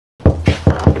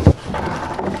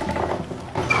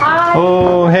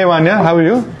Oh, hey Manya, how are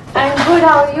you? I'm good,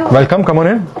 how are you? Welcome, come on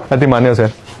in. I think Manya's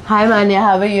here. Hi Manya,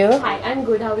 how are you? Hi, I'm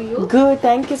good, how are you? Good,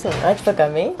 thank you so much for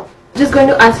coming. Just going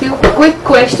to ask you quick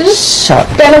questions. Sure.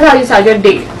 Tell us how you start your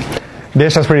day. Day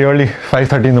starts pretty early,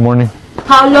 5:30 in the morning.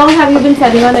 How long have you been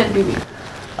selling on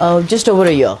LBB? Just over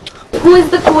a year. Who is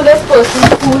the coolest person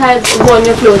who has worn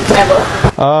your clothes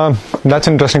ever? That's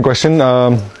an interesting question.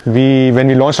 When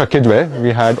we launched our kids wear,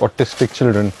 we had autistic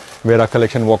children wear our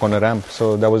collection, walk on a ramp.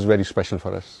 So that was very special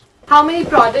for us. How many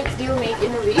products do you make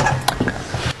in a week?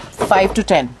 5 to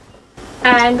 10.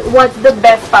 And what's the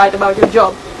best part about your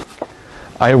job?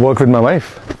 I work with my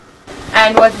wife.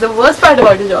 And what's the worst part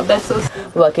about your job? That's so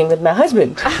sweet. Working with my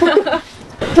husband.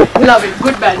 Love it,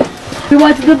 good balance.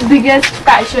 What's the biggest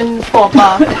fashion faux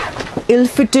pas?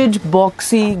 Ill-fitted,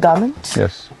 boxy garments.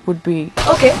 Yes. Would be.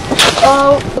 Okay.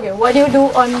 Okay. What do you do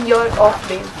on your off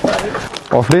days? Sorry.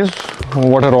 Off days?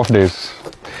 What are off days?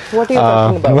 What are you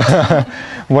talking about?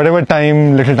 Whatever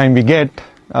little time we get,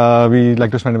 we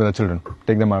like to spend it with our children.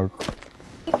 Take them out.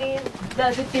 How many days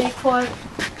does it take for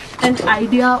an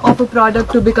idea of a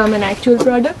product to become an actual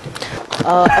product?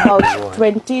 About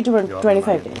 20 to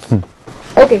 25 days.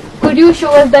 Okay. Could you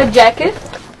show us that jacket?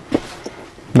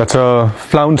 That's a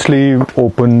flounce sleeve,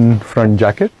 open front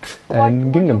jacket and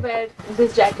What gingham. would you wear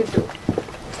this jacket to?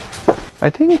 I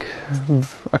think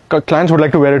clients would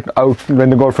like to wear it out when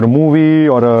they go out for a movie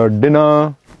or a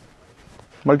dinner.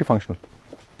 Multifunctional.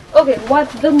 Okay.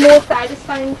 What's the most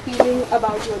satisfying feeling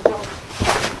about your job?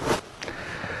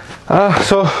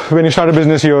 So when you start a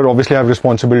business, you obviously have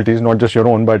responsibilities, not just your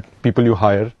own, but people you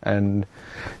hire, and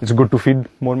it's good to feed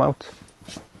more mouths.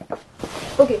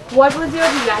 Okay. What was your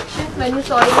reaction when you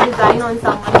saw your design on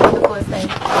someone for the first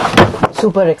time?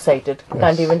 Super excited. Yes.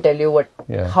 Can't even tell you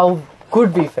how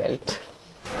good we felt.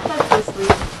 That's so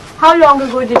sweet. How long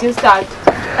ago did you start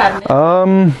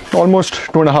FabNest? Almost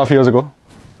 2.5 years ago.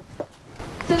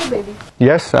 Still a baby.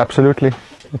 Yes, absolutely.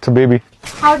 It's a baby.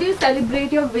 How do you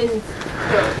celebrate your wins?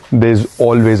 There's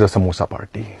always a samosa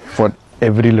party for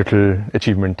every little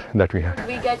achievement that we have.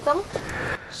 We get some?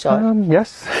 Sure.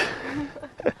 Yes.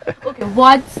 Okay.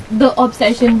 What's the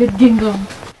obsession with gingham?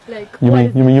 Like You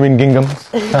mean ginghams?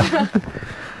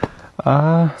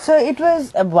 So it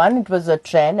was, it was a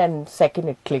trend, and second,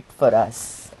 it clicked for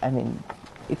us. I mean,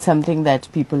 it's something that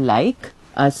people like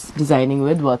us designing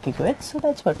with, working with, so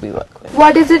that's what we work with.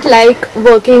 What is it like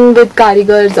working with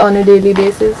karigars on a daily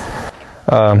basis?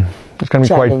 It can be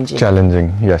quite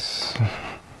challenging, yes.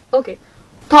 Okay.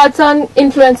 Thoughts on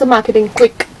influencer marketing,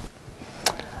 quick.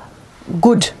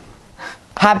 Good.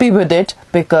 Happy with it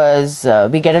because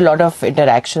we get a lot of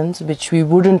interactions which we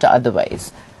wouldn't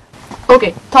otherwise.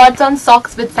 Okay. Thoughts on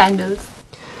socks with sandals.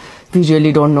 We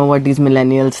really don't know what these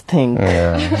millennials think.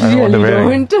 Yeah, I know what they're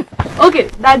wearing. Okay.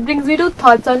 That brings me to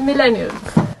thoughts on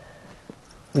millennials.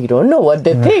 We don't know what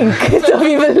they think, so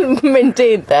we will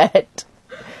maintain that.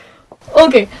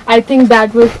 Okay. I think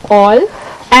that was all.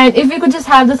 And if we could just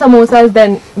have the samosas,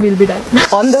 then we'll be done.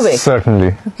 On the way.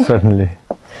 Certainly.